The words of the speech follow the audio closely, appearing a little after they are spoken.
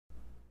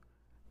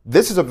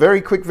This is a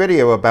very quick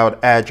video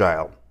about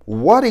Agile.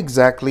 What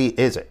exactly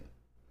is it?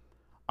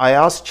 I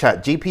asked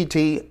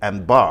ChatGPT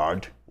and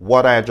Bard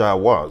what Agile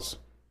was,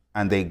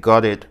 and they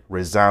got it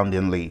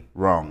resoundingly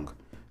wrong.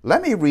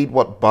 Let me read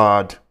what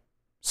Bard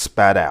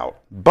spat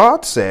out.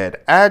 Bard said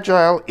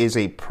Agile is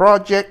a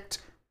project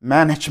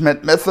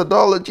management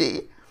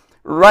methodology.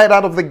 Right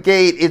out of the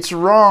gate, it's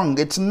wrong.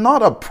 It's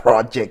not a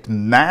project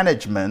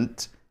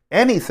management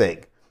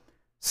anything.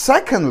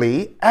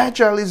 Secondly,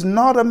 Agile is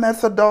not a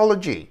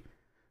methodology.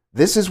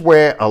 This is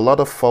where a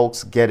lot of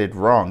folks get it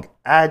wrong.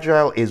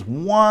 Agile is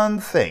one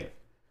thing,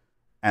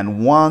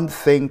 and one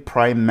thing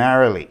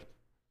primarily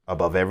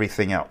above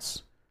everything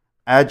else.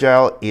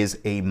 Agile is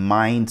a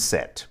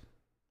mindset.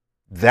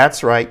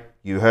 That's right,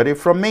 you heard it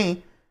from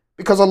me,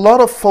 because a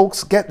lot of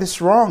folks get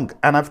this wrong,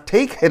 and I've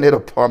taken it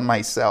upon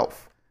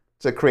myself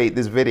to create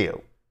this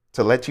video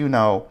to let you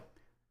know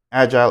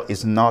Agile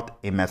is not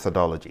a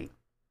methodology.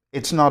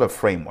 It's not a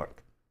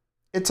framework.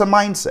 It's a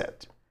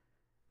mindset.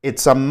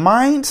 It's a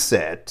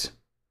mindset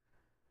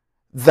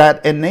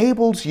that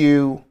enables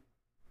you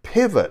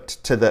pivot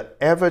to the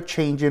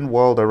ever-changing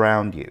world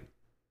around you.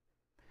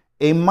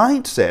 A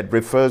mindset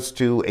refers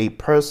to a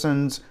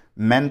person's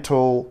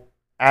mental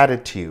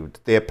attitude,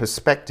 their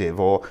perspective,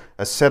 or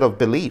a set of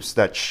beliefs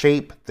that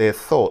shape their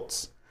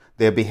thoughts,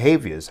 their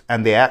behaviors,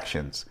 and their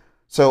actions.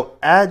 So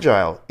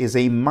Agile is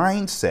a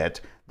mindset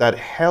that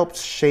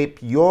helps shape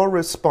your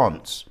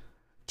response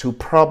to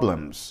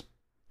problems,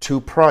 to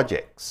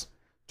projects,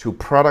 to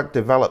product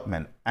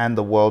development, and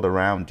the world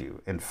around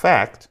you. In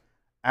fact,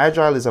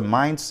 Agile is a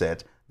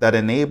mindset that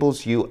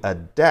enables you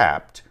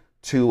adapt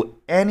to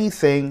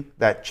anything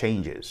that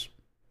changes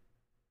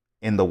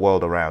in the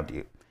world around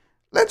you.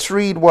 Let's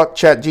read what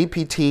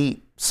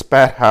ChatGPT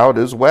spat out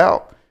as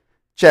well.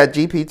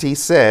 ChatGPT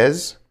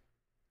says,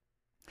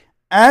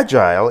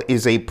 Agile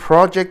is a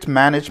project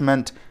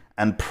management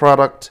and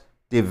product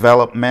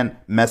development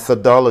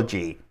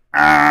methodology.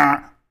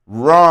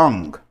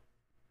 Wrong.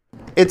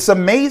 It's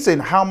amazing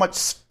how much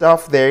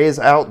stuff there is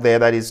out there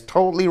that is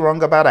totally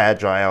wrong about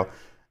Agile,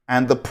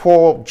 and the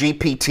poor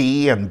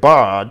GPT and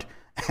Bard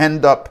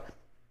end up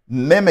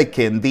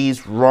mimicking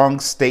these wrong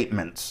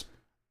statements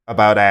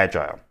about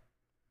Agile.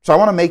 So I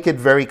want to make it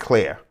very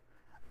clear.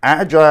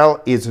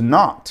 Agile is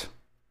not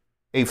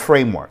a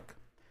framework.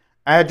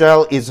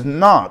 Agile is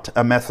not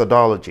a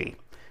methodology.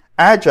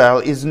 Agile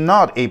is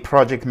not a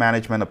project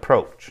management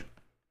approach.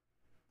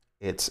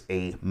 It's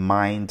a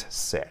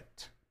mindset.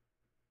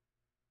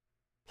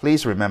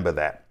 Please remember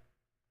that.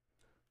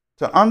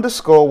 To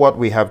underscore what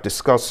we have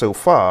discussed so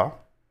far,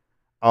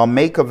 I'll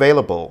make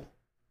available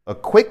a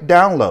quick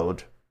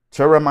download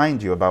to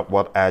remind you about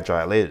what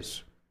Agile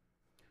is.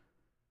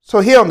 So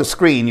here on the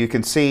screen, you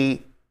can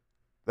see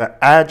the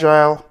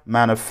Agile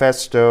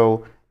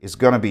manifesto is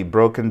going to be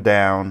broken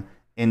down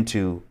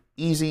into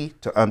easy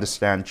to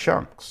understand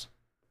chunks.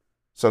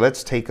 So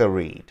let's take a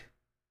read.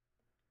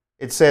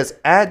 It says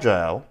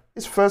Agile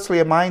is firstly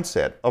a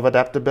mindset of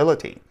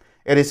adaptability.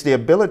 It is the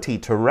ability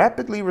to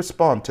rapidly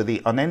respond to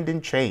the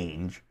unending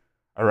change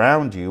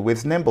around you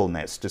with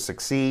nimbleness to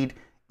succeed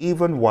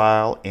even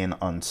while in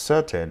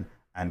uncertain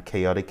and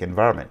chaotic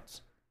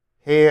environments.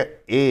 Here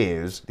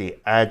is the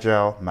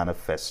Agile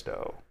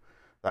Manifesto.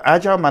 The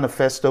Agile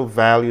Manifesto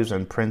values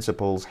and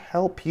principles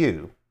help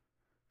you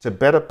to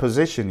better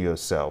position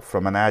yourself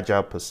from an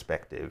Agile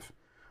perspective.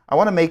 I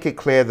want to make it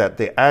clear that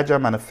the Agile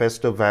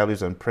Manifesto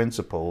values and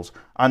principles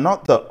are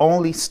not the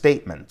only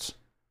statements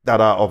that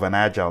are of an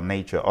Agile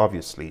nature,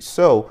 obviously,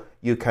 so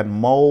you can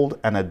mold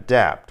and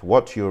adapt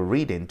what you're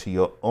reading to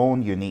your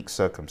own unique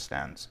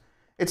circumstance.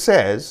 It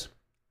says,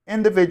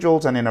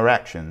 individuals and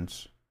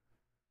interactions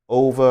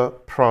over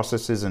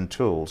processes and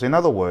tools. In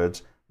other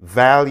words,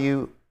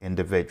 value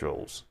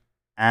individuals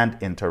and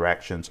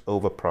interactions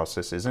over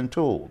processes and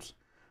tools.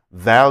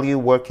 Value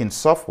working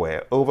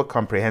software over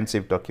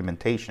comprehensive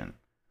documentation.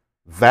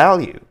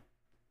 Value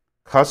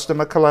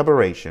customer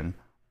collaboration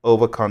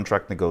over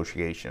contract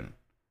negotiation.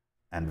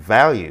 And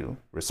value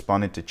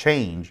responding to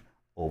change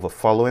over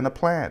following a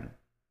plan.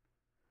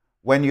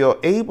 When you're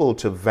able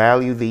to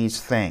value these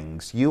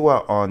things, you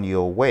are on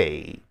your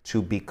way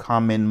to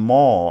becoming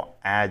more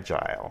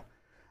agile.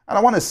 And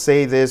I want to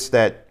say this,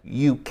 that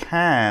you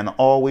can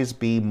always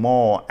be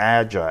more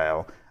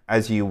agile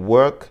as you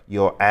work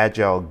your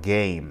agile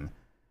game.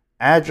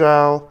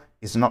 Agile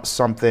is not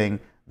something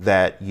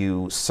that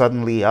you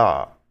suddenly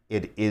are.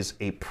 It is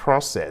a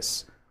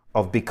process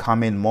of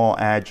becoming more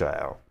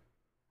agile.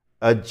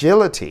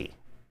 Agility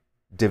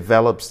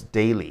develops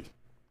daily,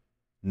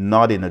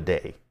 not in a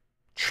day.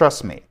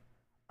 Trust me,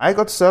 I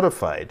got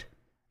certified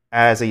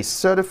as a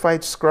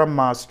certified Scrum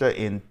Master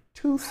in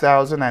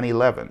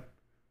 2011.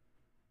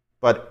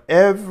 But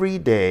every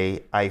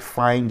day I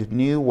find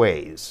new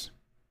ways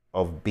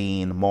of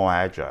being more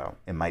agile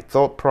in my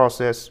thought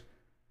process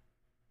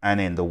and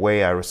in the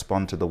way I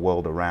respond to the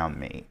world around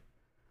me.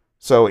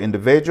 So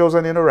individuals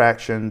and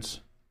interactions,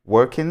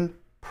 working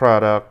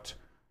product,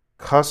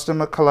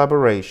 customer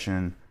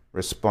collaboration,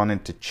 responding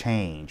to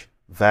change,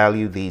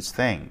 value these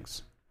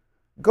things.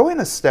 Going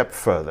a step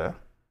further,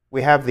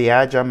 we have the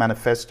Agile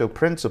Manifesto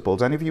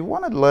principles. And if you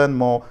want to learn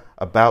more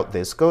about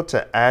this, go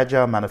to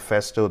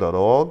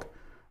agilemanifesto.org,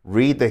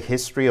 read the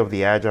history of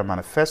the Agile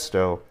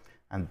Manifesto,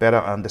 and better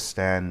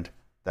understand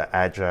the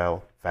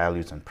Agile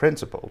values and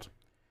principles.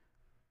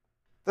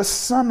 The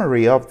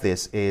summary of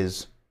this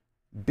is,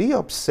 be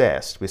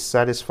obsessed with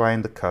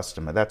satisfying the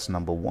customer. That's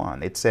number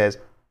one. It says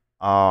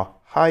our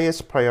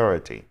highest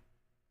priority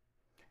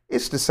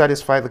is to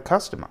satisfy the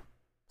customer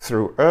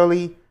through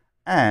early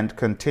and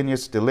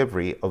continuous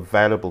delivery of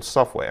valuable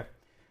software.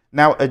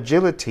 Now,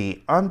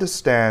 agility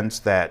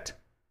understands that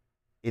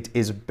it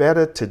is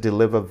better to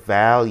deliver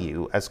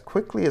value as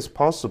quickly as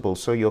possible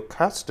so your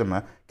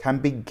customer can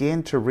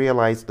begin to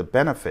realize the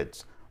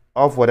benefits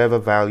of whatever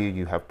value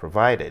you have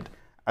provided,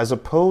 as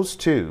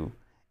opposed to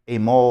a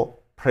more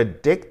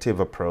predictive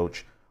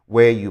approach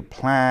where you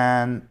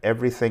plan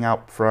everything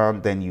up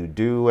front, then you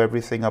do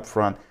everything up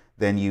front,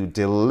 then you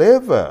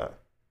deliver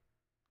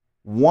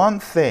one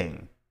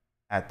thing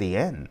at the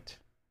end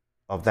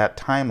of that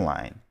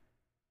timeline,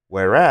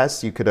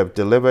 whereas you could have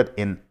delivered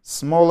in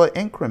smaller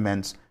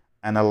increments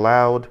and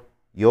allowed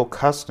your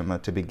customer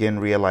to begin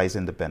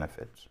realizing the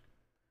benefits.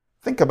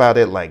 Think about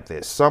it like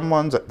this.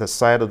 Someone's at the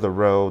side of the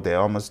road, they're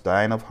almost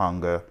dying of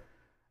hunger,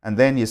 and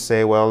then you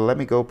say, well, let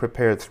me go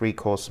prepare a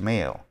 3-course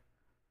meal.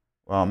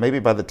 Well, maybe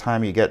by the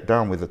time you get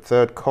done with the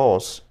 3rd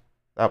course,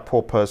 that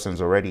poor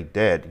person's already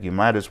dead. You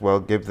might as well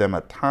give them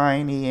a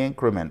tiny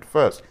increment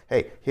first.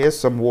 Hey, here's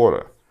some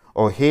water.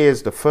 Or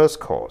here's the 1st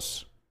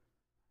course.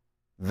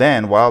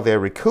 Then, while they're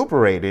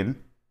recuperating,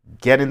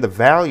 getting the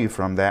value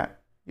from that,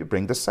 you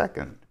bring the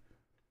 2nd.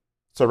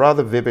 It's a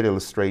rather vivid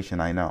illustration,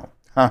 I know.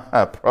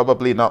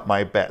 Probably not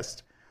my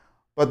best.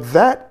 But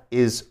that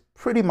is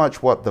pretty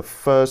much what the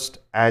first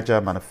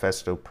Agile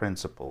Manifesto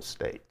principle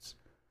states.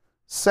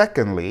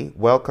 Secondly,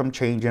 welcome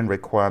changing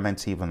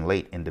requirements even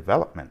late in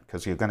development,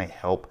 because you're going to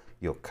help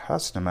your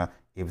customer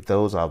if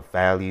those are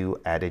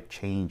value-added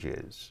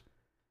changes.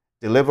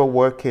 Deliver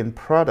working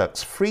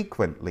products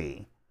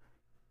frequently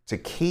to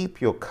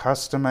keep your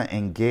customer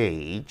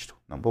engaged,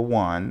 number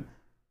one,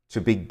 to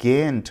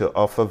begin to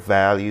offer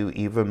value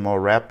even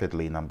more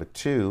rapidly, number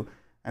two,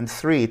 and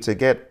three, to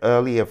get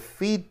earlier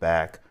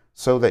feedback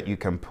so that you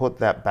can put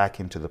that back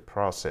into the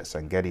process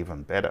and get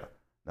even better.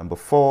 Number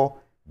four,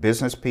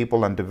 business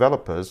people and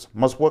developers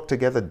must work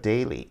together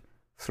daily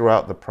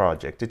throughout the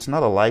project. It's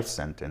not a life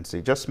sentence.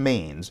 It just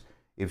means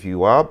if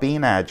you are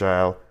being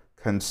agile,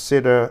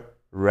 consider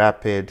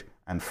rapid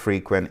and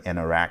frequent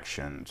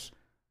interactions.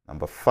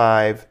 Number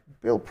five,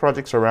 build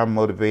projects around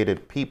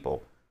motivated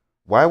people.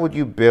 Why would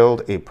you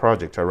build a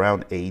project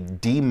around a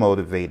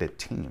demotivated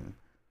team?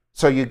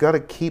 So you got to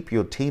keep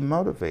your team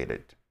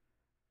motivated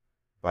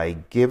by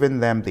giving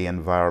them the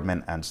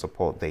environment and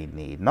support they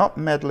need, not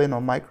meddling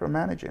or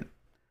micromanaging.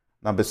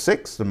 Number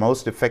six, the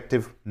most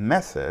effective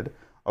method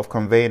of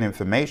conveying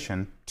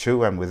information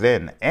to and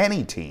within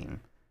any team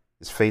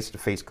is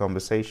face-to-face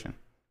conversation.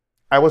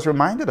 I was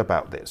reminded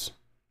about this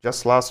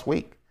just last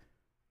week.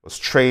 I was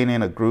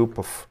training a group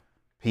of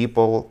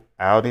people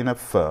out in a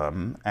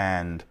firm,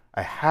 and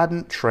I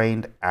hadn't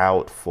trained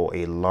out for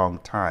a long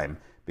time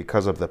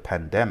because of the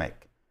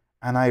pandemic.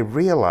 And I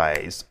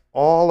realized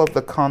all of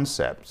the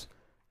concepts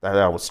that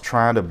I was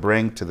trying to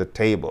bring to the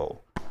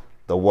table,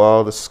 the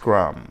world of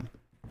Scrum,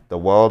 the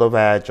world of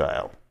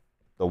Agile,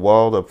 the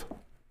world of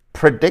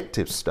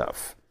predictive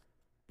stuff,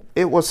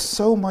 it was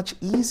so much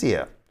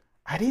easier.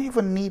 I didn't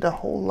even need a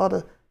whole lot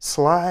of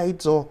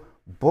slides or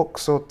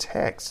books or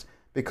text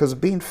because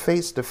being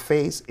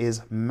face-to-face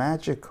is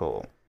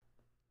magical.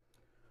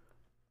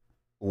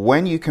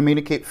 When you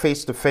communicate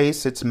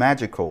face-to-face, it's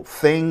magical.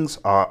 Things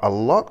are a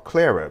lot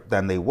clearer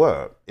than they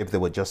were if they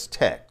were just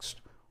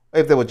text, or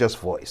if they were just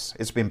voice.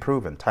 It's been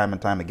proven time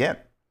and time again.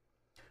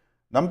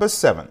 Number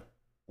seven,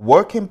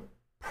 working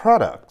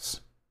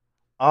products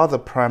are the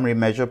primary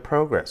measure of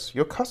progress.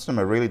 Your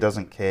customer really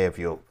doesn't care if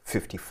you're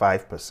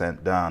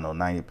 55% done or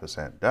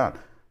 90% done.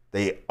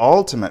 They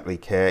ultimately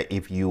care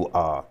if you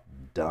are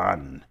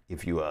done,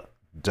 if you are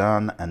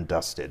done and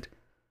dusted.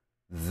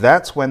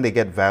 That's when they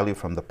get value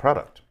from the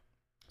product.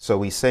 So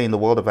we say in the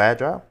world of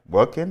Agile,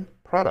 working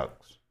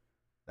products.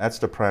 That's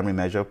the primary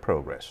measure of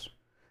progress.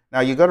 Now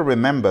you got to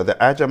remember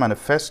the Agile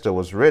Manifesto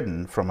was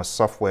written from a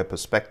software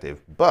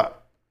perspective,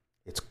 but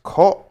it's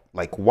caught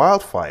like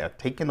wildfire,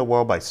 taking the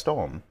world by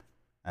storm.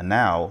 And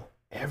now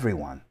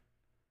everyone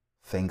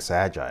thinks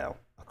Agile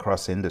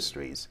across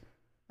industries.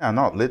 Now,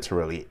 not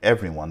literally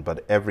everyone,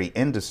 but every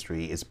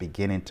industry is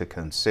beginning to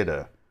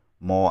consider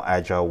more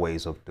agile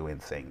ways of doing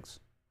things.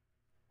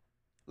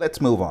 Let's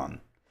move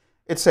on.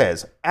 It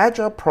says,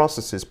 Agile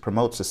processes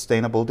promote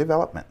sustainable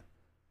development.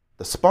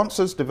 The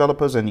sponsors,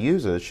 developers, and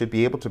users should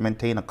be able to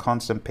maintain a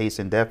constant pace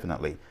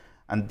indefinitely.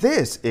 And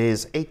this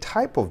is a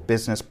type of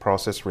business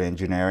process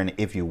reengineering,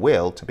 if you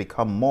will, to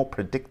become more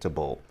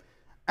predictable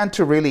and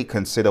to really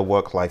consider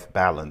work-life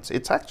balance.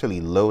 It's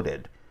actually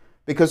loaded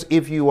because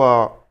if you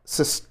are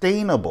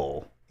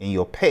sustainable in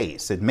your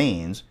pace, it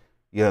means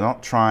you're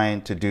not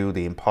trying to do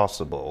the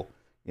impossible.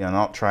 You're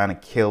not trying to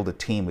kill the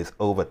team with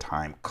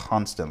overtime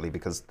constantly,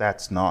 because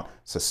that's not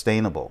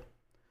sustainable.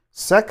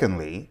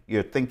 Secondly,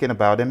 you're thinking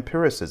about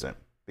empiricism,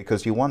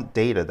 because you want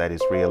data that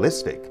is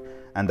realistic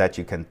and that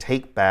you can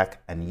take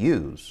back and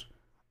use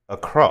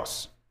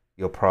across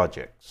your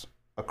projects,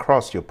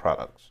 across your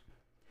products.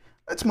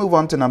 Let's move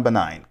on to number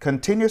 9.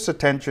 Continuous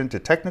attention to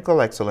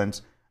technical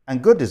excellence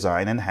and good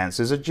design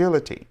enhances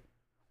agility.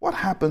 What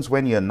happens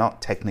when you're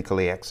not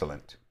technically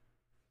excellent?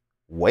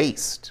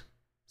 Waste,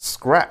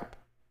 scrap,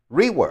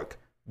 rework.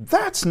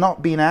 That's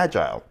not being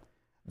agile.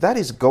 That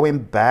is going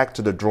back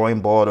to the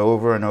drawing board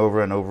over and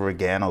over and over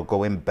again, or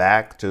going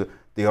back to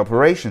the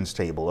operations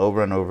table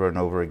over and over and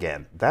over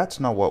again. That's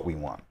not what we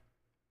want.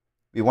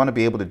 We want to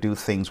be able to do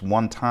things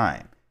one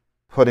time,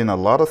 put in a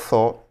lot of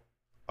thought,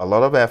 a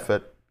lot of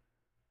effort,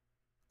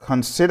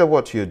 consider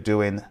what you're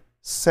doing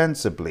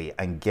sensibly,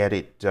 and get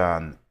it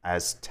done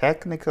as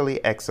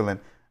technically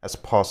excellent as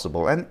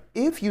possible. And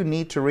if you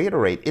need to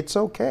reiterate, it's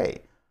okay.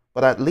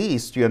 But at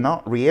least you're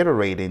not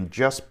reiterating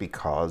just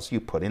because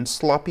you put in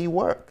sloppy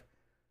work.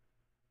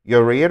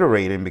 You're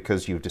reiterating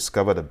because you've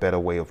discovered a better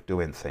way of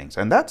doing things.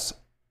 And that's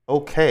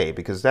okay,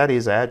 because that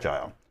is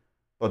agile.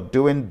 But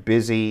doing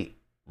busy,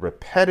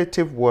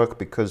 repetitive work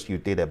because you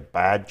did a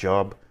bad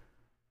job,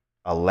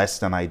 a less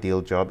than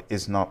ideal job,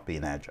 is not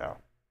being agile.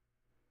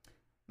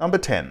 Number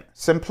 10,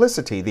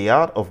 simplicity, the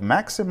art of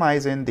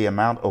maximizing the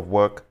amount of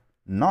work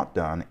not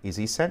done, is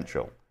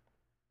essential.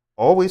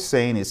 All we're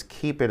saying is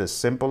keep it as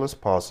simple as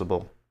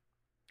possible.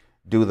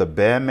 Do the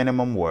bare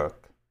minimum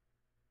work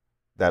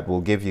that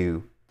will give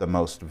you the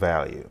most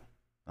value.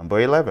 Number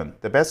 11,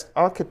 the best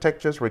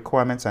architectures,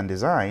 requirements, and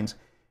designs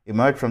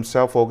emerge from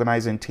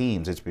self-organizing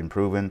teams. It's been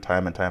proven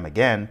time and time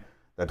again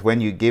that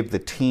when you give the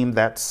team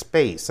that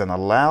space and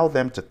allow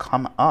them to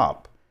come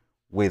up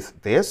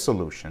with their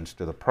solutions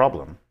to the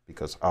problem,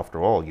 because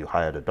after all, you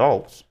hired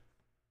adults,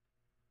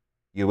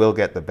 you will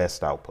get the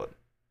best output.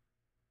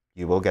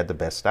 You will get the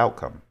best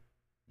outcome.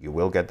 You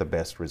will get the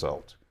best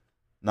result.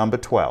 Number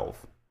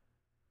 12,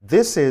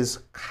 this is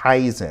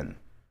Kaizen.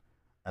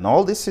 And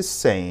all this is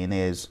saying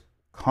is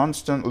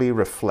constantly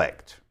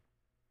reflect,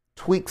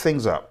 tweak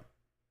things up,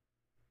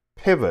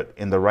 pivot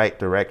in the right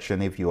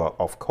direction if you are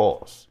off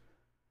course.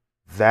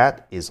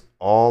 That is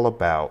all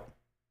about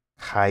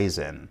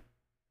Kaizen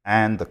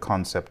and the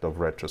concept of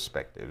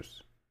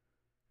retrospectives.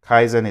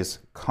 Kaizen is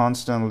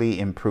constantly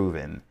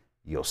improving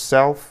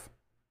yourself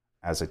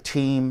as a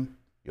team,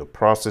 your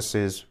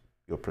processes,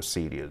 your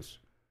procedures.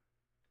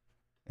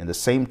 In the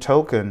same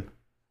token,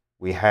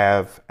 we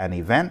have an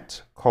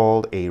event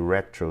called a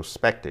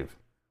retrospective.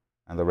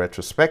 And the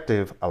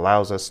retrospective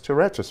allows us to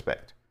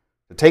retrospect,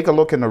 to take a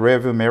look in the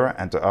rearview mirror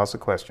and to ask a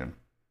question.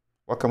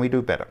 What can we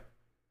do better?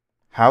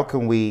 How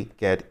can we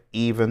get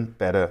even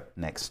better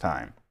next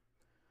time?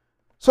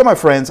 So my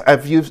friends,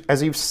 as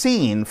you've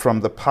seen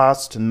from the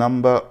past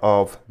number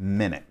of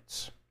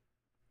minutes,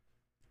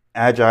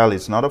 Agile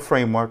is not a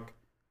framework,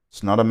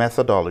 it's not a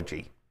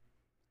methodology.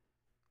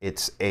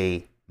 It's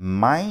a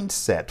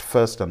mindset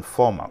first and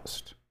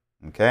foremost.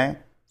 Okay?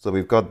 So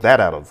we've got that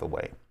out of the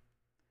way.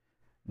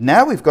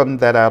 Now we've gotten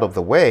that out of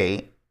the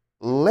way,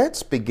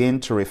 let's begin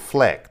to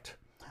reflect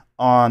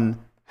on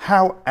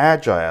how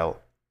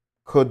Agile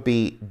could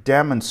be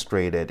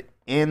demonstrated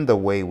in the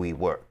way we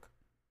work.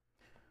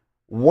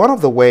 One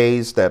of the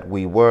ways that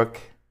we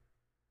work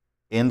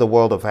in the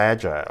world of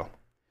Agile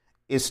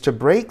is to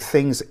break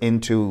things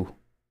into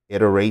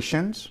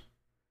iterations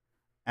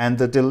and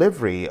the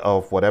delivery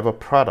of whatever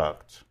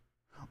product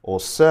or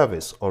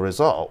service or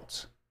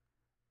result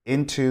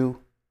into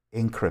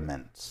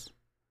increments.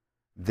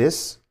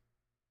 This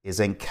is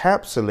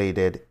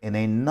encapsulated in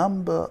a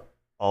number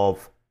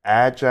of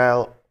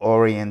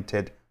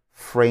Agile-oriented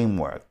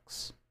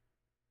frameworks.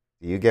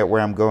 Do you get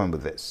where I'm going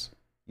with this?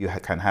 You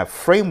can have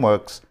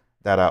frameworks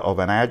that are of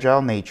an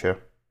Agile nature,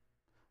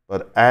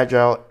 but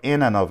Agile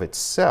in and of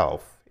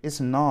itself is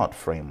not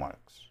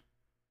frameworks.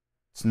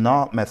 It's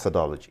not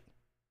methodology.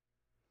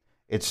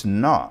 It's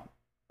not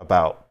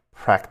about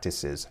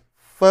practices.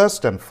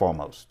 First and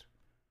foremost,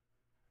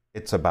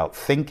 it's about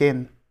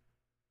thinking,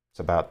 it's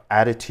about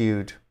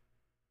attitude,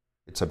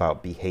 it's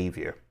about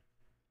behavior.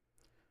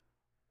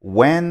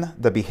 When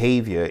the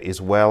behavior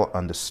is well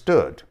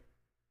understood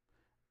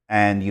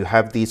and you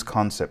have these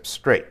concepts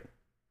straight,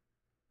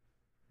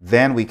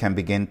 then we can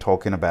begin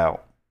talking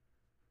about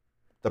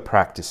the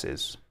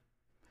practices.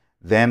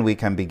 Then we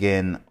can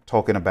begin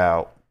talking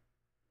about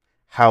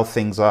how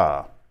things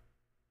are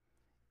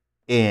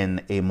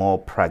in a more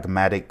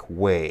pragmatic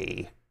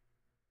way,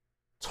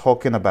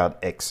 talking about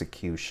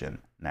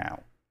execution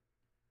now.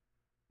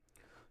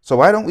 So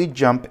why don't we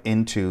jump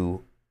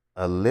into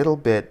a little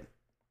bit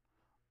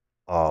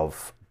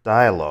of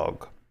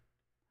dialogue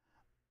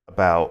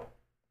about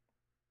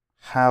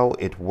how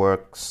it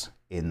works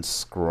in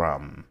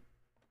Scrum.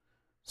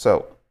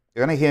 So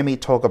you're going to hear me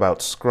talk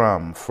about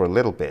Scrum for a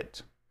little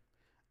bit.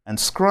 And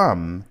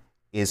Scrum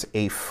is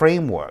a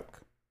framework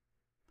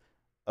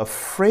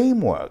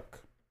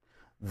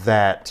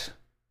that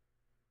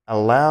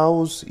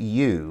allows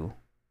you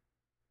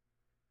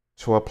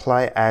to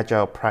apply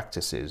Agile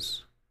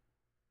practices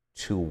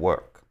to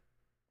work.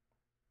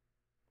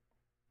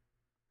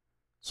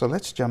 So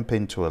let's jump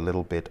into a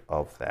little bit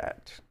of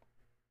that.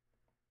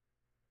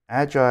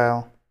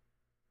 Agile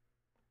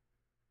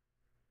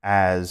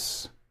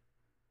as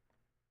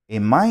a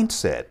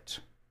mindset,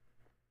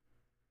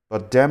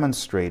 but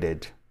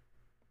demonstrated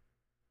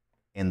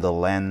in the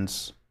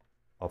lens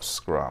of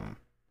Scrum.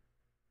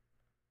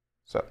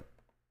 So,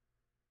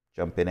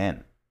 jumping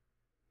in.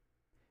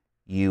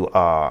 You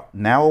are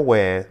now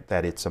aware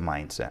that it's a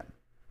mindset.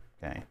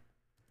 Okay.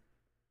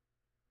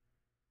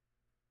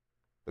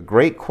 The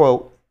great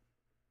quote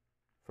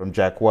from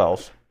Jack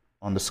Welch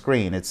on the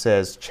screen, it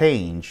says,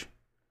 "Change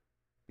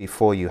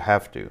before you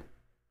have to."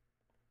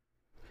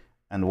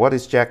 And what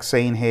is Jack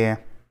saying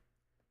here?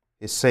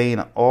 He's saying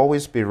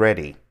always be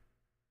ready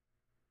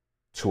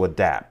to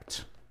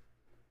adapt.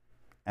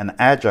 And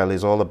Agile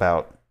is all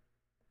about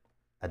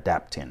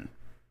adapting.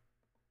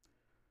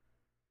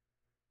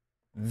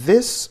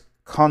 This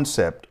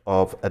concept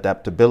of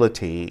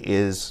adaptability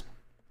is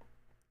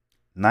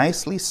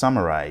nicely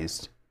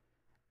summarized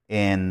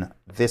in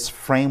this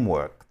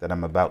framework that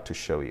I'm about to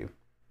show you.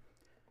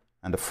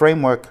 And the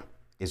framework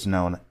is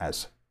known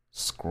as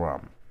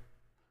Scrum.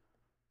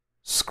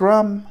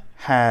 Scrum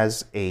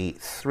has a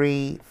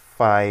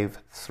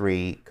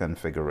 3-5-3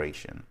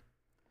 configuration.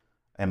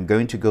 I'm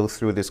going to go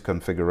through this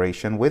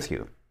configuration with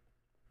you.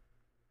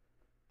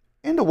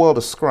 In the world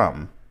of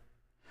Scrum,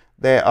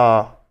 there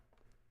are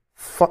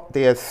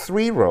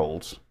 3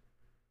 roles,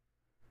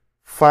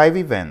 5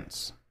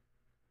 events,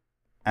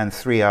 and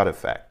 3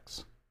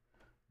 artifacts.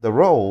 The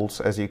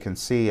roles, as you can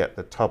see at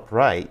the top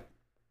right,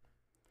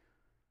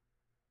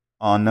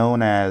 are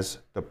known as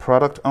the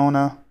product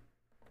owner,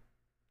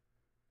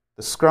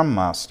 the Scrum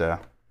Master,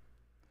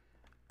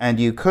 and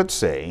you could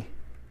say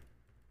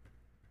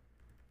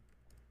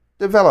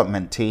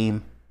development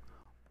team,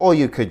 or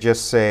you could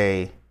just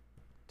say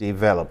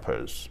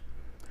developers.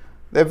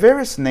 There are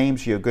various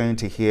names you're going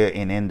to hear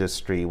in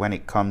industry when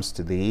it comes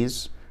to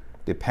these,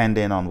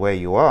 depending on where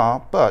you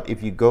are, but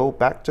if you go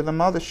back to the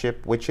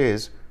mothership, which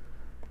is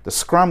the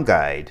Scrum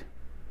Guide,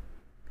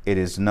 it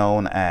is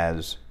known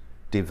as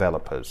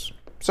developers.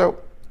 So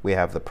we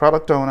have the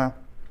product owner,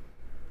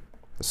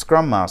 the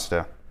Scrum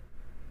Master,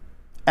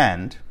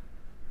 and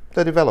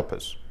the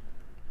developers.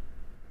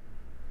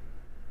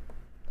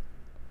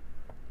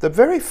 The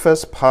very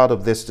first part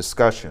of this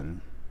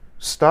discussion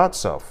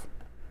starts off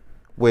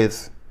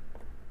with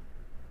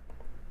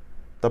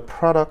the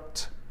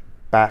product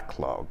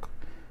backlog.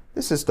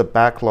 This is the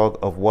backlog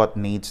of what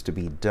needs to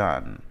be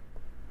done,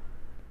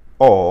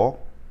 or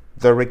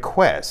the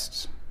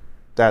requests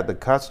that the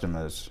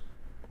customers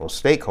or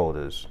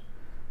stakeholders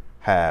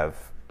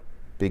have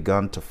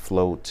begun to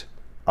float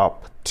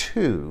up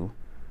to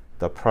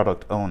the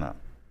product owner.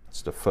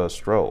 It's the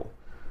first role.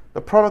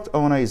 The product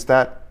owner is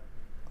that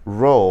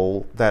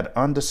role that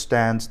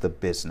understands the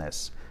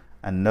business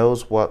and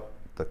knows what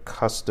the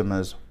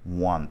customers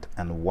want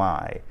and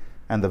why,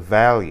 and the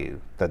value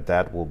that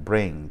that will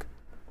bring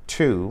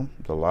to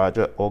the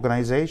larger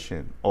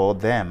organization or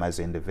them as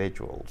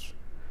individuals.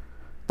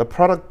 The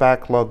product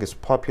backlog is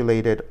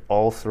populated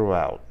all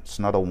throughout. It's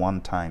not a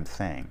one-time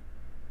thing.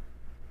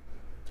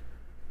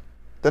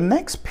 The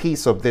next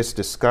piece of this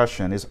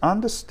discussion is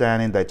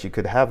understanding that you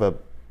could have a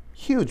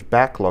huge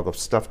backlog of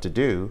stuff to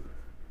do,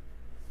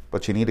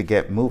 but you need to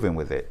get moving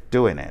with it,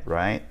 doing it,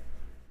 right?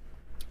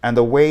 And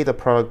the way the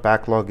product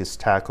backlog is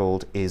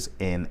tackled is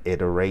in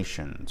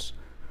iterations.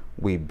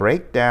 We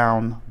break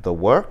down the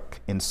work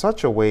in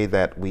such a way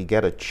that we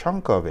get a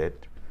chunk of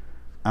it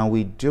and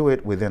we do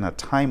it within a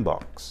time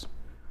box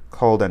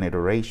called an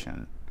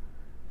iteration.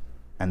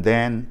 And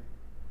then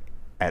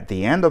at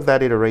the end of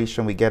that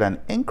iteration, we get an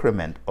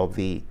increment of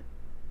the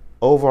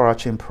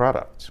overarching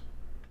product.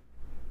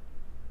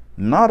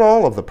 Not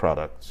all of the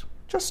products,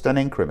 just an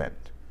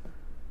increment.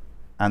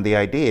 And the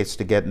idea is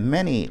to get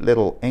many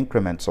little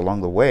increments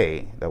along the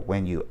way that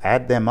when you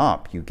add them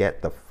up, you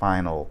get the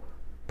final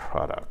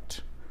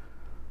product.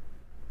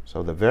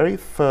 So the very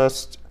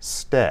first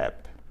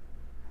step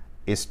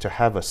is to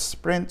have a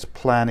sprint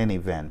planning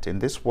event. In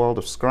this world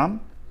of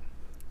Scrum,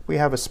 we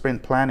have a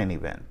sprint planning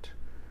event.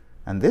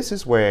 And this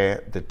is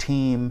where the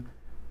team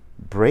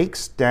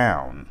breaks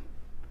down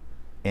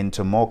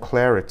into more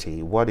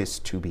clarity what is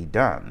to be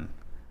done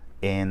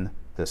in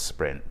the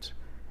sprint.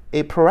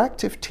 A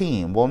proactive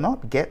team will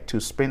not get to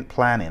sprint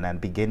planning and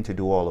begin to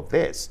do all of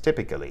this,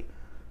 typically.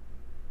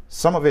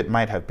 Some of it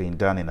might have been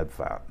done in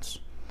advance.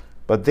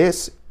 But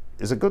this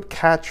is a good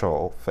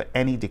catch-all for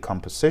any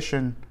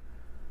decomposition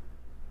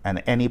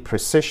and any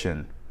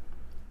precision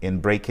in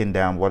breaking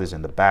down what is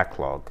in the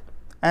backlog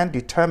and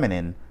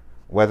determining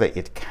whether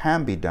it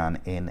can be done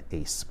in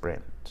a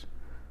sprint.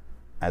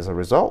 As a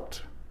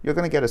result, you're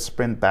going to get a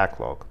sprint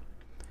backlog.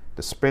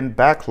 The sprint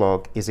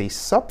backlog is a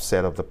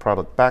subset of the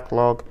product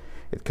backlog.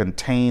 It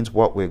contains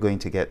what we're going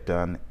to get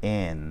done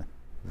in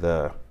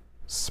the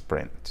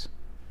sprint.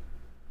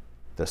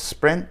 The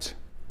sprint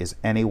is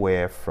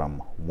anywhere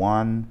from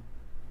 1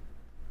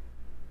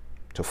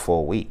 to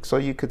 4 weeks, or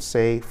you could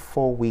say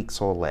 4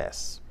 weeks or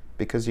less,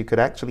 because you could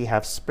actually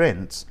have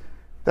sprints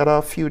that are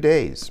a few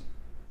days.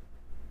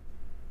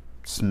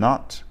 It's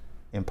not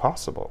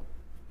impossible.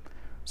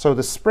 So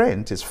the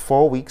sprint is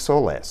 4 weeks or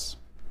less.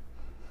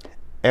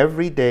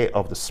 Every day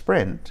of the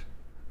sprint,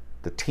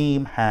 the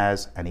team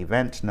has an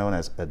event known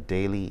as a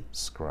daily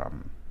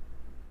scrum.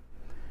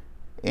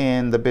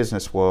 In the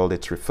business world,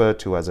 it's referred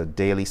to as a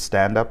daily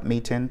stand-up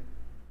meeting.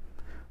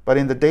 But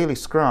in the daily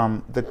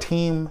scrum, the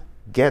team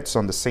gets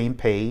on the same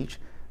page,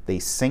 they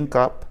sync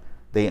up,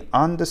 they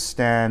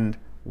understand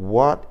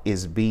what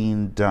is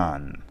being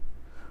done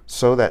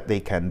so that they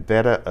can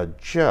better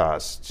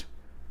adjust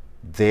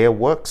their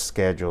work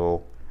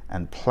schedule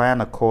and plan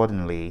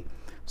accordingly,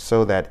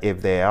 so that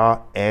if there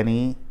are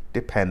any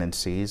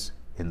dependencies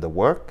in the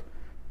work,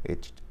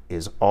 it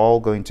is all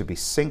going to be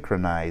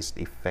synchronized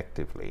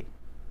effectively.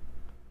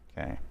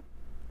 Okay.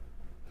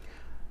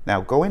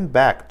 Now, going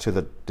back to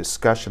the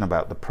discussion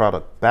about the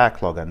product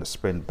backlog and the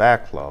sprint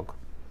backlog,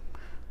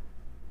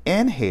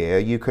 in here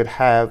you could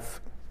have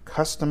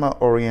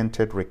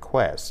customer-oriented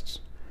requests.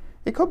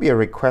 It could be a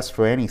request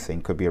for anything.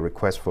 It could be a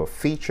request for a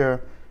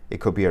feature. It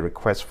could be a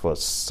request for a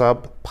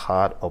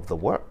sub-part of the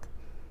work.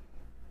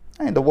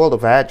 In the world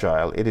of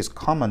Agile, it is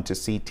common to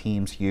see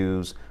teams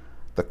use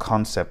the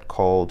concept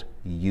called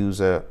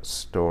user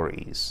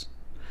stories.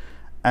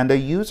 And a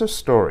user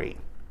story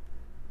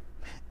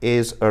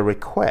is a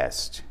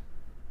request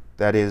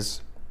that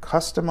is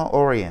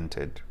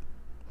customer-oriented,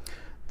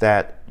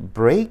 that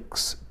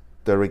breaks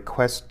the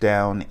request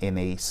down in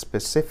a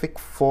specific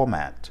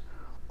format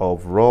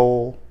of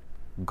role,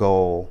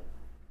 goal,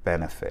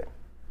 benefit.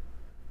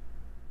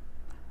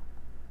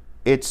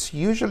 It's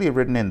usually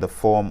written in the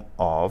form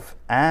of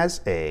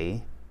as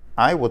a,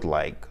 I would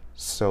like,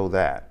 so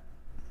that.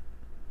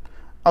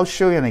 I'll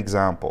show you an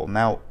example.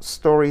 Now,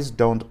 stories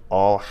don't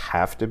all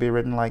have to be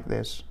written like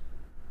this,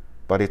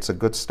 but it's a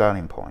good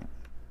starting point.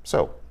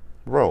 So,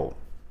 role.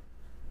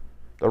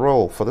 The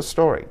role for the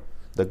story,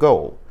 the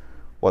goal,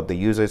 what the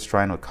user is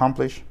trying to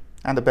accomplish,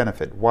 and the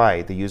benefit,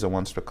 why the user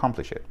wants to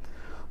accomplish it.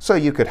 So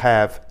you could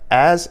have,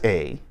 as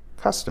a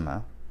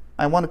customer,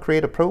 I want to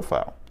create a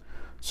profile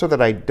so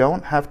that I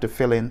don't have to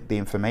fill in the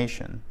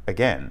information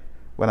again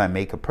when I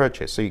make a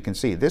purchase. So you can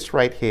see this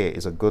right here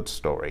is a good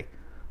story.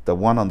 The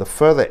one on the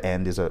further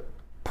end is a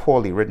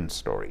poorly written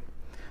story.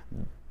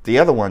 The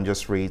other one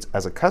just reads,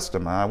 as a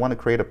customer, I want to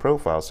create a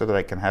profile so that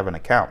I can have an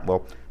account.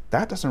 Well,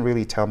 that doesn't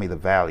really tell me the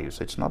values.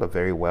 It's not a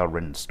very well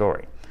written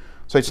story.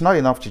 So it's not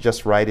enough to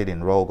just write it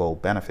in role, goal,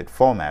 benefit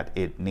format.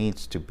 It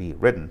needs to be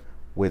written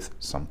with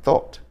some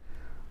thought.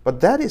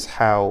 But that is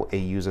how a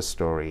user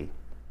story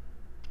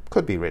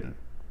could be written.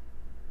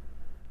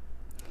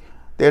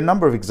 There are a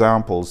number of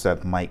examples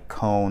that Mike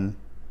Cohn,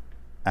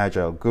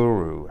 Agile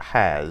Guru,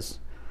 has,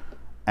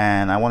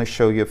 and I want to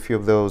show you a few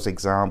of those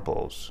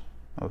examples.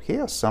 Well,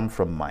 here are some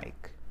from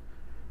Mike.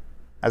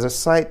 As a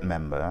site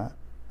member,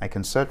 I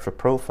can search for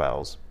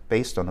profiles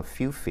based on a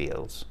few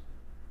fields,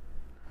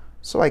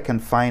 so I can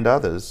find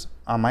others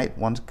I might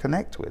want to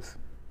connect with.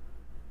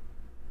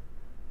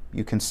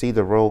 You can see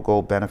the role,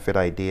 goal, benefit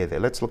idea there.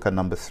 Let's look at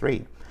number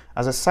 3.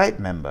 As a site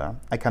member,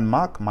 I can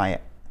mark my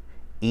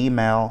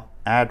email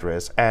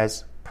address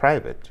as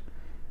private,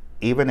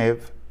 even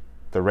if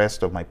the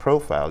rest of my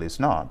profile is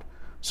not,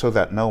 so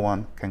that no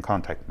one can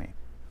contact me.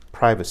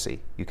 Privacy.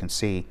 You can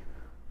see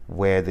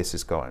where this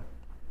is going.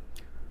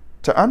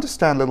 To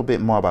understand a little bit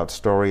more about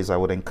stories, I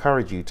would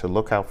encourage you to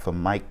look out for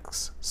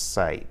Mike's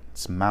site.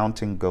 It's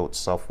Mountain Goat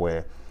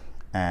Software,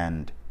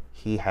 and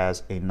he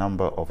has a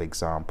number of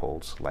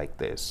examples like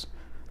this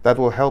that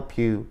will help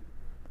you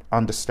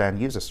understand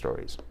user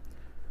stories.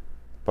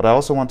 But I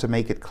also want to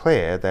make it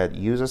clear that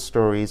user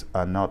stories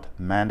are not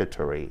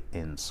mandatory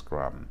in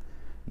Scrum.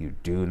 You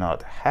do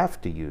not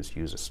have to use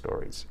user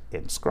stories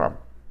in Scrum.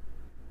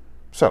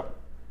 So,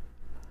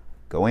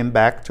 going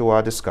back to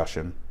our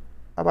discussion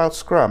about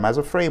Scrum as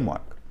a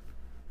framework.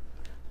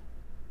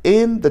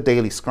 In the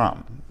daily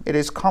Scrum, it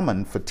is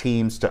common for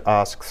teams to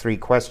ask 3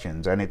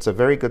 questions, and it's a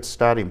very good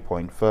starting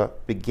point for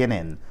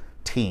beginning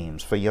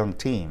teams, for young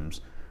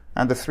teams.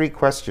 And the 3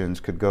 questions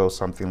could go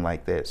something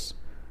like this.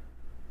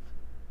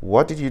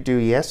 What did you do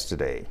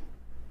yesterday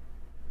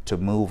to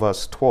move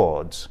us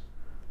towards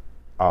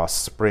our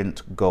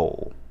sprint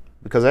goal?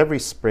 Because every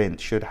sprint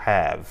should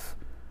have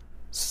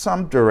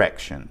some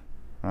direction,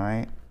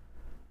 right?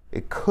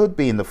 It could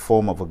be in the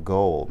form of a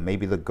goal.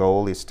 Maybe the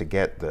goal is to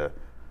get the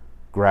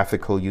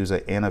graphical user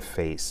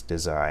interface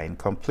design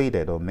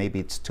completed, or maybe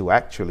it's to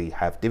actually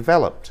have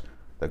developed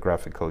the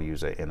graphical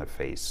user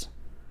interface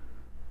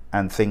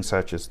and things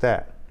such as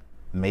that.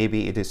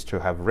 Maybe it is to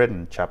have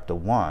written chapter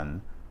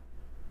 1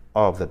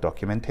 of the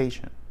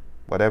documentation,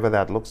 whatever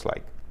that looks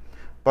like.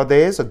 But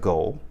there is a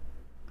goal,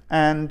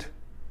 and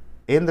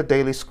in the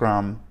daily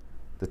Scrum,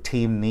 the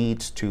team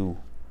needs to,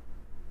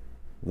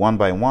 one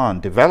by one,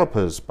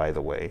 developers, by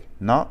the way,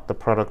 not the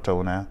product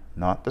owner,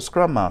 not the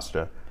Scrum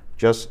Master,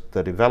 just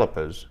the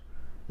developers,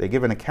 they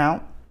give an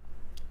account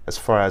as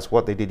far as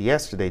what they did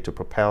yesterday to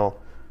propel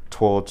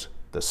towards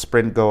the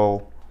sprint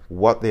goal,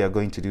 what they are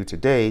going to do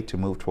today to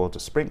move towards a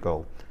sprint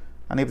goal,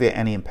 and if there are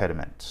any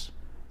impediments.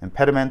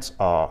 Impediments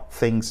are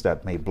things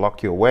that may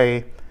block your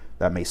way,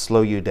 that may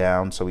slow you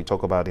down. So we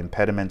talk about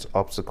impediments,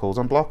 obstacles,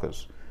 and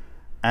blockers.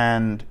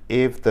 And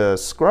if the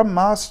Scrum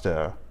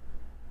Master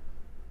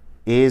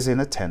is in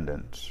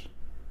attendance,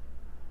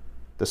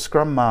 the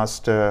Scrum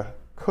Master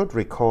could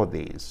record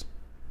these.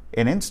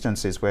 In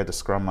instances where the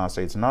Scrum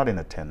Master is not in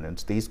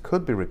attendance, these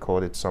could be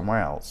recorded somewhere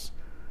else,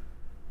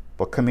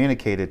 but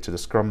communicated to the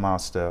Scrum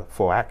Master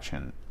for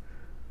action.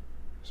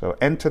 So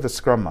enter the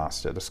Scrum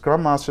Master. The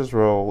Scrum Master's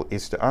role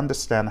is to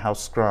understand how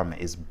Scrum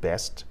is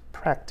best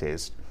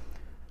practiced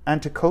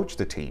and to coach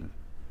the team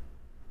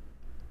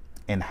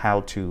in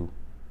how to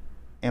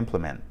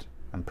implement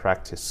and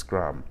practice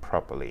Scrum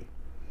properly.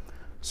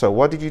 So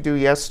what did you do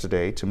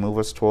yesterday to move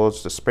us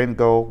towards the sprint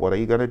goal? What are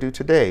you going to do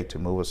today to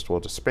move us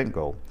towards the sprint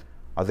goal?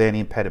 Are there any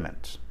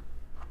impediments?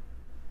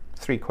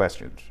 3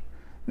 questions.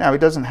 Now, it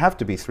doesn't have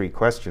to be 3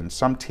 questions.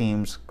 Some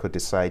teams could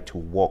decide to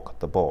walk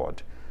the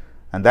board,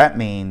 and that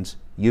means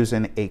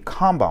using a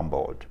Kanban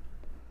board.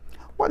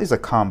 What is a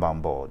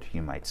Kanban board,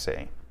 you might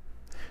say?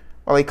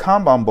 Well, a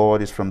Kanban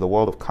board is from the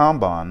world of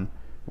Kanban,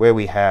 where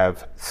we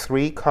have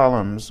 3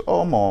 columns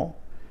or more,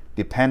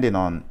 depending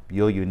on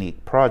your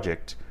unique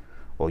project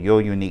or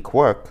your unique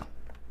work,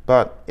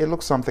 but it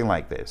looks something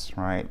like this,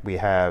 right? We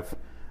have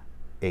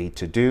a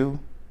to-do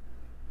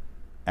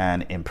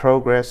and in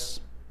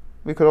progress.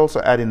 We could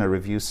also add in a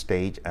review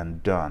stage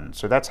and done.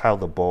 So that's how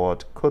the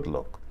board could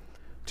look: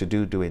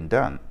 to-do, doing,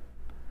 done.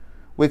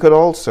 We could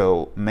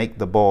also make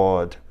the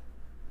board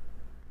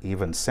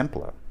even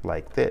simpler,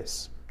 like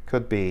this.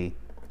 Could be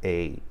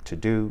a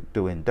to-do,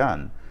 doing,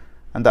 done.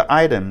 And the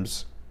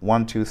items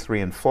 1, 2,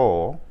 3, and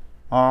 4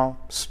 are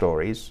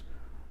stories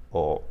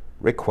or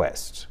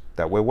requests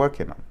that we're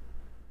working on.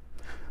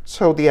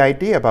 So the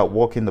idea about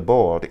walking the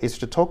board is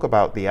to talk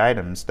about the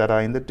items that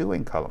are in the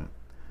doing column.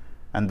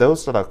 And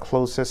those that are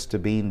closest to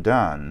being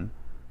done,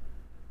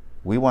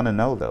 we want to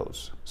know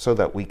those so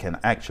that we can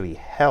actually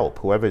help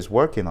whoever is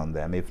working on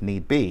them, if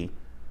need be,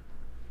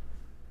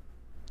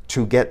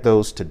 to get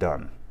those to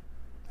done,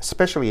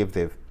 especially if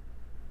they've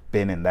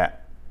been in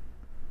that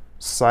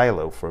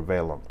silo for a very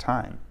long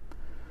time.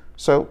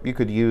 So you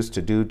could use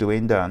to do,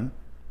 doing, done,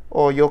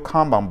 or your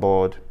Kanban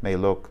board may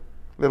look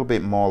a little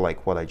bit more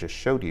like what I just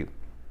showed you,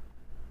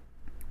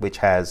 which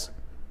has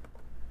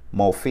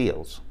more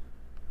fields.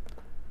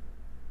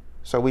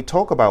 So we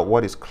talk about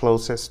what is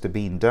closest to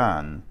being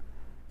done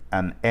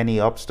and any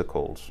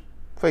obstacles.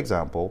 For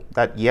example,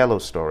 that yellow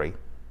story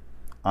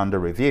under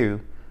review,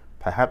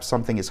 perhaps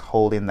something is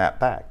holding that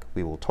back.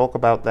 We will talk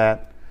about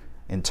that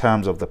in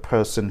terms of the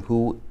person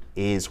who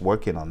is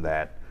working on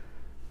that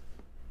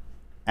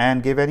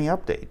and give any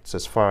updates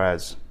as far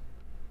as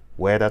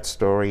where that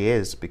story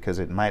is, because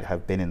it might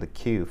have been in the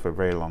queue for a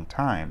very long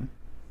time.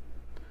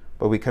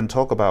 But we can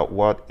talk about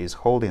what is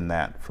holding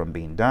that from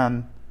being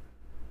done,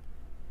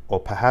 or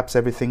perhaps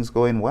everything's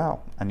going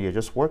well and you're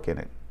just working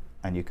it,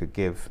 and you could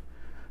give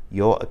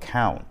your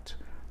account.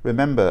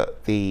 Remember,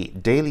 the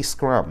daily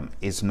Scrum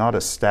is not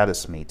a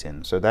status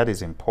meeting, so that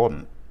is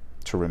important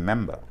to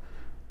remember,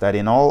 that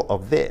in all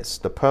of this,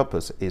 the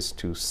purpose is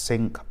to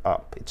sync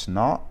up. It's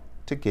not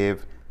to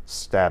give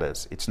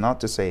status. It's not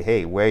to say,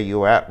 hey, where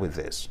you at with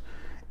this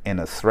in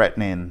a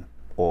threatening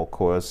or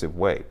coercive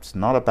way. It's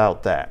not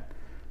about that.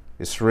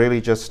 It's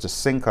really just to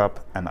sync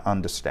up and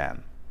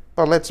understand.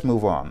 But let's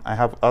move on. I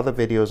have other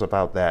videos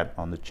about that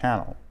on the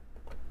channel.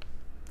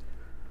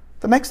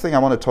 The next thing I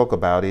want to talk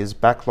about is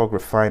backlog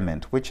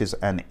refinement, which is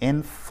an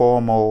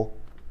informal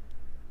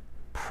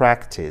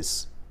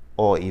practice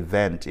or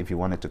event, if you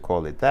wanted to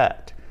call it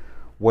that,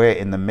 where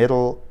in the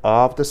middle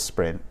of the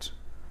sprint,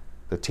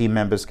 the team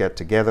members get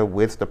together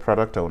with the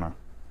product owner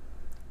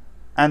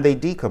and they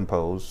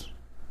decompose,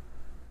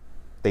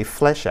 they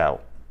flesh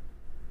out,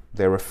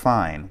 they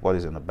refine what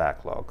is in the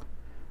backlog.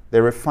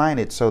 They refine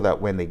it so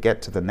that when they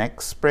get to the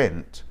next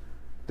sprint,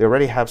 they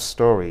already have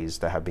stories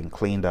that have been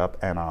cleaned up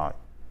and are,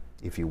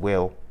 if you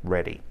will,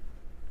 ready.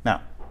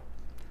 Now,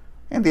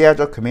 in the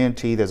Agile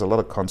community, there's a lot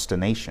of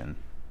consternation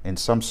in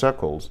some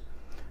circles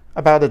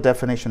about the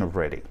definition of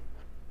ready.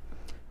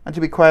 And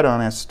to be quite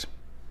honest,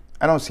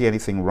 I don't see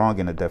anything wrong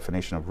in a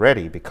definition of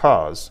ready,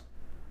 because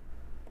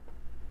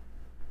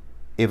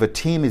if a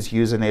team is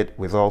using it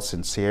with all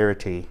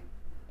sincerity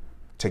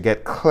to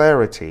get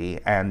clarity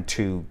and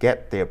to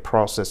get their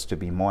process to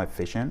be more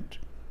efficient,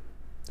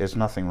 there's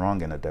nothing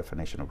wrong in a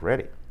definition of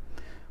ready.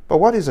 But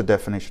what is a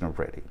definition of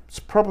ready? It's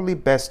probably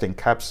best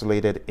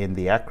encapsulated in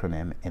the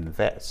acronym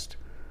INVEST.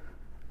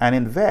 And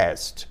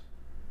INVEST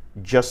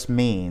just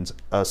means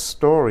a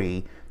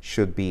story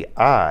should be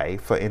I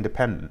for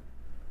independent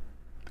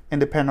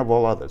of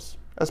all others,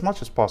 as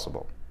much as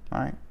possible,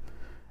 right?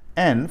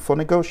 N for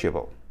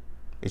negotiable.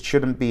 It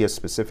shouldn't be a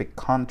specific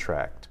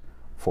contract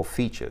for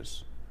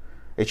features.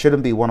 It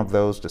shouldn't be one of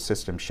those, the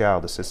system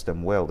shall, the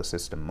system will, the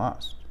system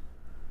must.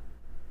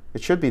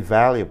 It should be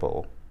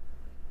valuable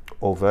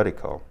or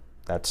vertical,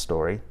 that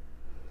story.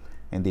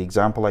 In the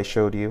example I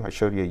showed you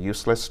a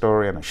useless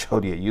story and I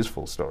showed you a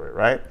useful story,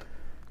 right?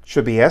 It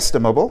should be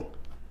estimable,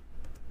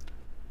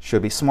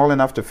 should be small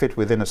enough to fit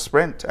within a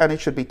sprint, and it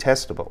should be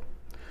testable.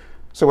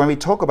 So when we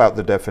talk about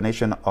the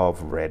definition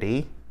of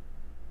ready,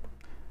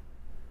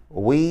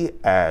 we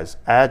as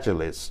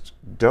Agilists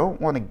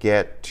don't want to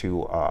get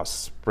to our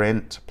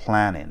sprint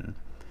planning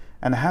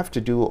and have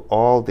to do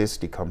all this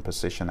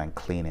decomposition and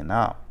cleaning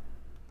up,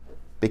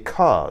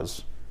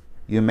 because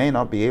you may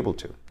not be able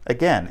to.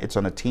 Again, it's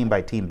on a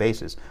team-by-team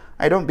basis.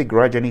 I don't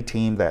begrudge any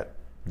team that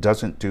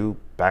doesn't do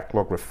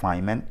backlog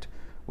refinement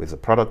with the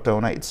product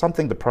owner. It's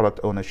something the product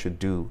owner should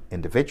do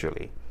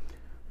individually.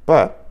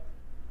 But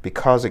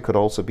because it could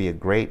also be a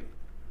great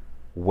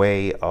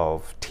way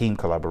of team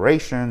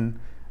collaboration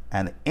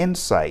and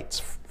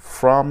insights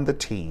from the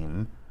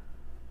team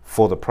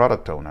for the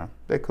product owner,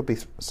 there could be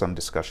some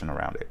discussion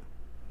around it.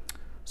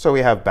 So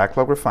we have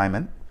backlog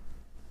refinement.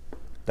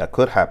 That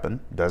could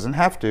happen, doesn't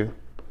have to.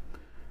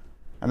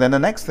 And then the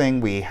next thing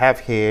we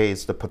have here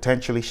is the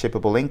potentially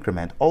shippable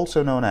increment,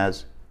 also known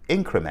as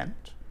increment,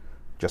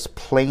 just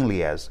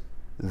plainly as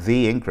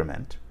the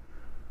increment.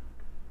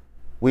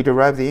 We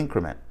derive the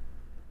increment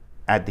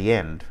at the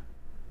end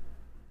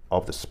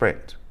of the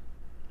sprint.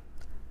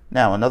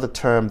 Now, another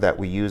term that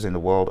we use in the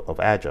world of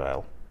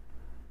Agile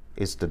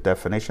is the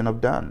definition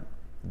of done.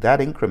 That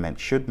increment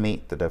should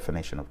meet the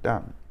definition of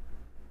done.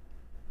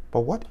 But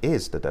what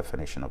is the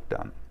definition of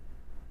done?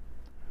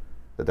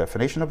 The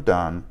definition of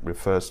done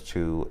refers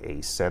to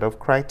a set of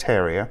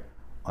criteria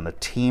on a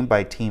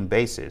team-by-team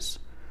basis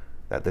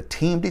that the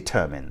team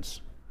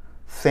determines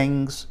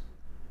things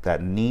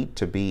that need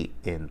to be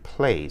in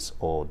place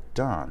or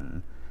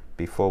done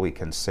before we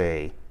can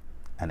say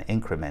an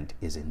increment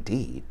is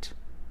indeed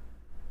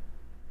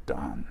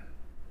done.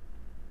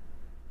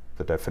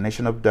 The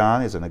definition of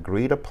done is an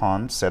agreed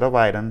upon set of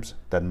items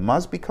that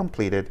must be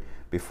completed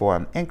before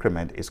an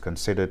increment is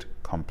considered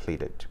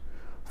completed.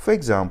 For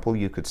example,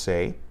 you could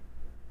say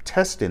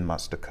testing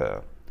must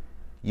occur,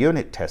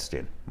 unit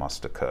testing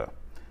must occur,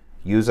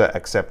 user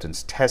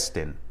acceptance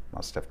testing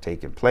must have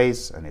taken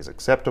place and is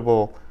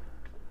acceptable.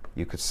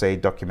 You could say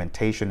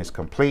documentation is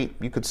complete.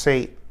 You could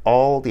say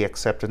all the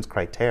acceptance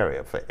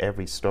criteria for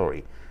every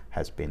story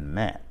has been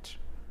met.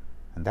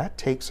 And that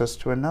takes us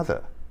to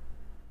another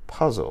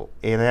puzzle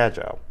in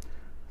Agile,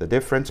 the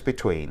difference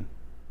between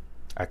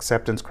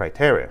acceptance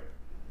criteria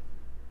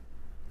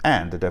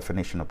and the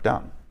definition of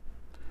done.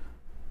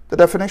 The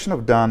definition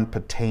of done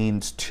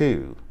pertains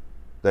to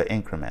the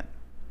increment.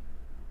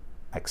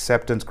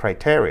 Acceptance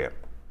criteria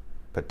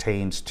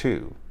pertains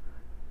to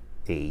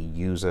a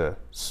user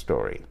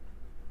story.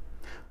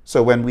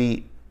 So when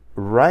we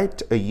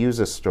write a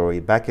user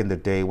story back in the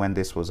day when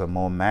this was a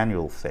more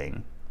manual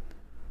thing,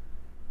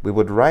 we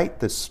would write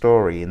the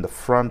story in the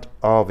front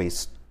of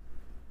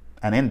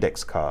an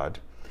index card,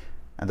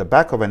 and the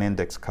back of an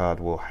index card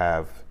will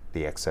have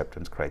the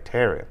acceptance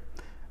criteria.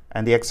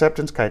 And the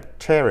acceptance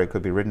criteria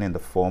could be written in the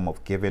form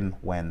of given,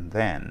 when,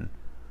 then,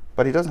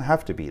 but it doesn't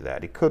have to be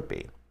that. It could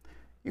be.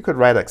 You could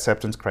write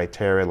acceptance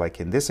criteria like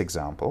in this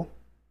example.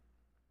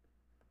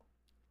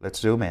 Let's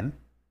zoom in.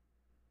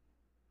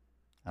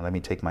 And let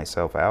me take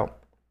myself out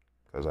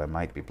because I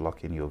might be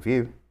blocking your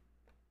view.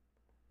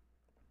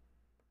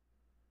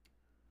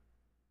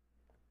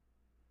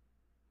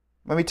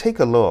 When we take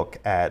a look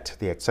at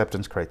the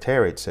acceptance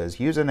criteria, it says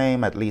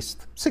username at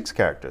least 6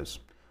 characters.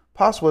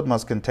 Password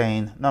must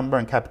contain number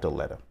and capital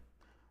letter.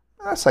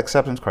 That's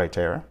acceptance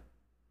criteria.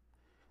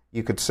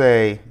 You could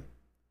say,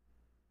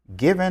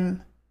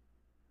 given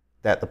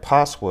that the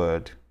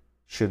password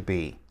should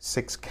be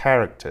 6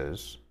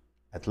 characters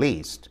at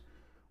least,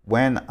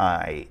 when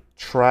I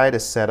try to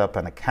set up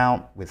an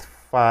account with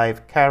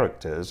 5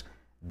 characters,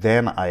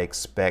 then I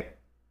expect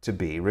to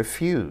be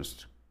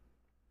refused.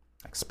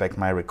 Expect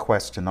my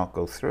request to not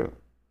go through.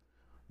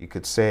 You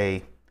could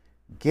say,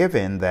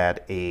 given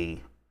that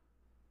a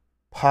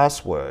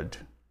password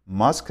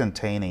must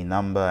contain a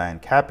number and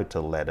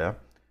capital letter,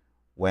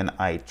 when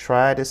I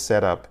try to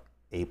set up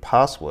a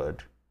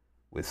password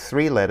with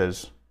 3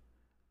 letters,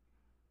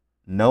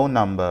 no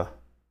number,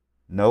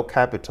 no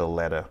capital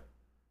letter,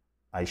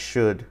 I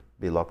should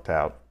be locked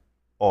out,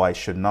 or I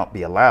should not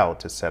be allowed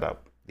to set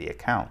up the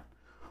account.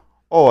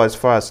 Or as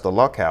far as the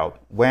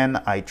lockout,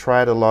 when I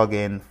try to log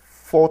in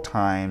 4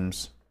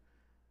 times,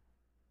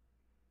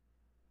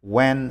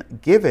 when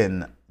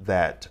given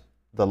that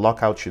the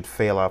lockout should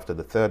fail after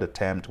the 3rd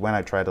attempt, when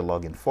I try to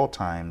log in 4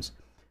 times,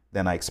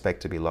 then I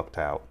expect to be locked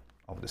out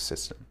of the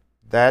system.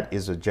 That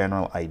is a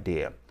general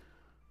idea.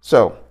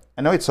 So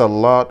I know it's a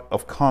lot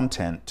of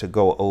content to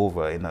go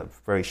over in a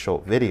very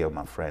short video,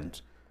 my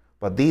friends,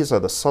 but these are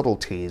the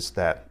subtleties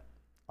that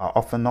are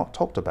often not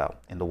talked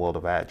about in the world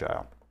of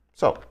Agile.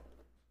 So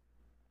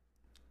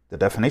the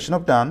definition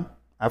of done,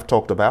 I've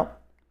talked about.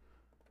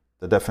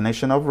 The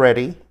definition of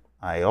ready,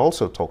 I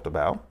also talked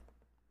about.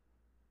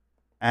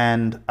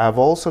 And I've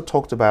also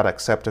talked about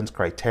acceptance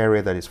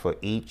criteria that is for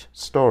each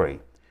story,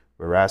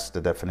 whereas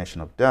the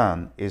definition of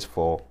done is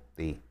for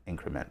the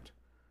increment.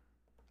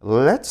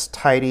 Let's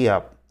tidy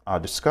up our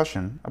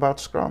discussion about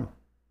Scrum,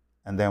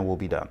 and then we'll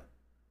be done.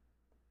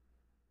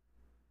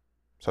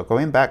 So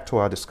going back to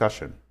our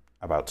discussion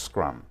about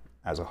Scrum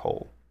as a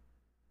whole.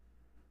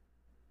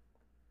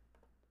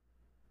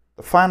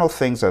 The final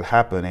things that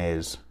happen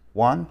is,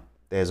 one,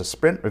 there's a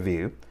sprint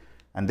review,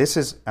 and this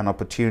is an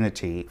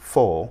opportunity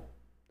for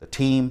the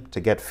team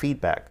to get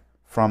feedback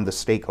from the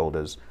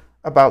stakeholders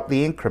about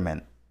the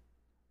increment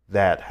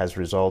that has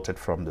resulted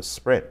from the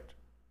sprint.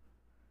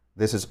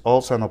 This is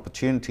also an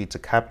opportunity to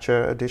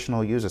capture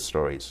additional user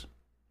stories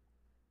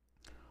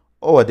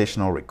or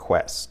additional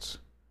requests,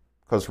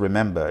 because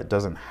remember, it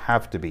doesn't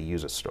have to be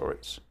user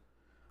stories.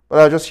 But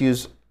I'll just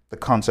use the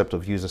concept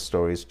of user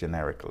stories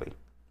generically.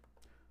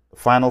 The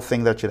final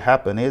thing that should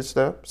happen is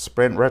the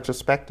sprint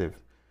retrospective.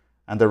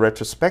 And the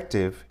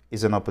retrospective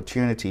is an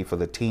opportunity for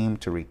the team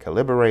to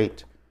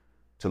recalibrate,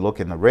 to look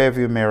in the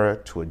rearview mirror,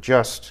 to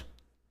adjust,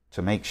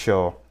 to make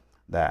sure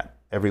that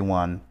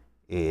everyone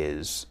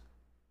is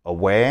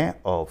aware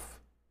of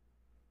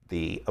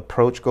the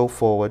approach go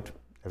forward,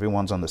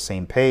 everyone's on the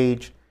same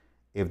page.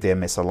 If there are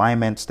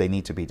misalignments, they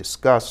need to be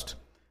discussed,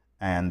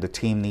 and the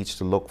team needs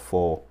to look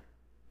for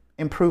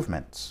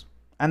improvements.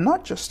 And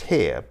not just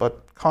here,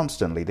 but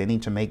constantly. They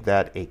need to make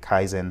that a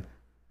Kaizen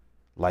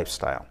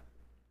lifestyle.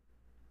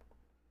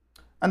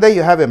 And there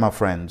you have it, my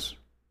friends.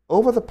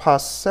 Over the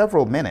past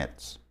several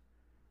minutes,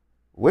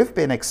 we've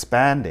been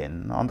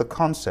expanding on the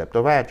concept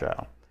of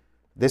Agile.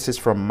 This is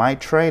from my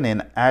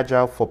training,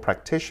 Agile for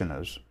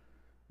Practitioners,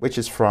 which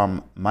is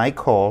from my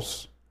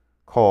course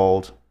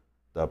called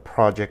the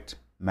Project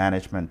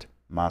Management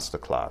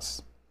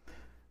Masterclass.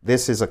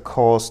 This is a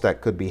course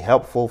that could be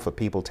helpful for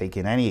people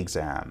taking any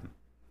exam.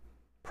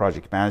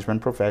 Project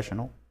Management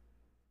Professional,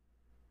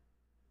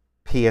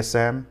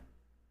 PSM,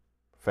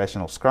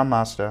 Professional Scrum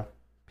Master,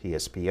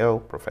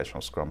 PSPO,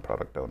 Professional Scrum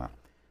Product Owner.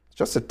 It's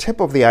just the tip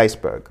of the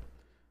iceberg.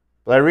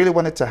 But I really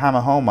wanted to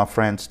hammer home, my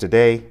friends,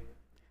 today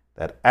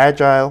that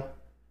Agile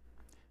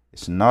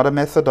is not a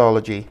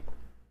methodology.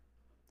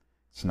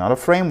 It's not a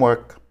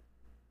framework.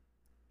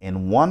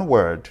 In one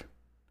word,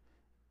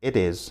 it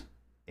is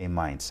a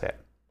mindset.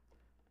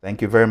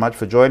 Thank you very much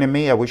for joining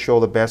me. I wish you all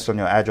the best on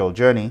your Agile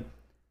journey.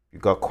 If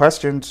you've got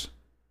questions,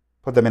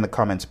 put them in the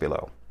comments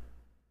below.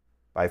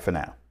 Bye for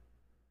now.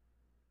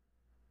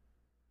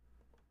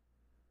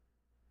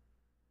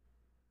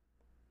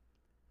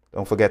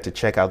 Don't forget to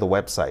check out the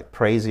website,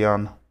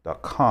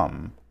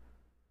 praizion.com,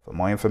 for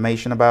more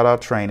information about our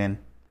training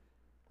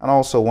and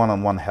also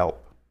one-on-one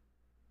help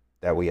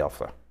that we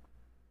offer.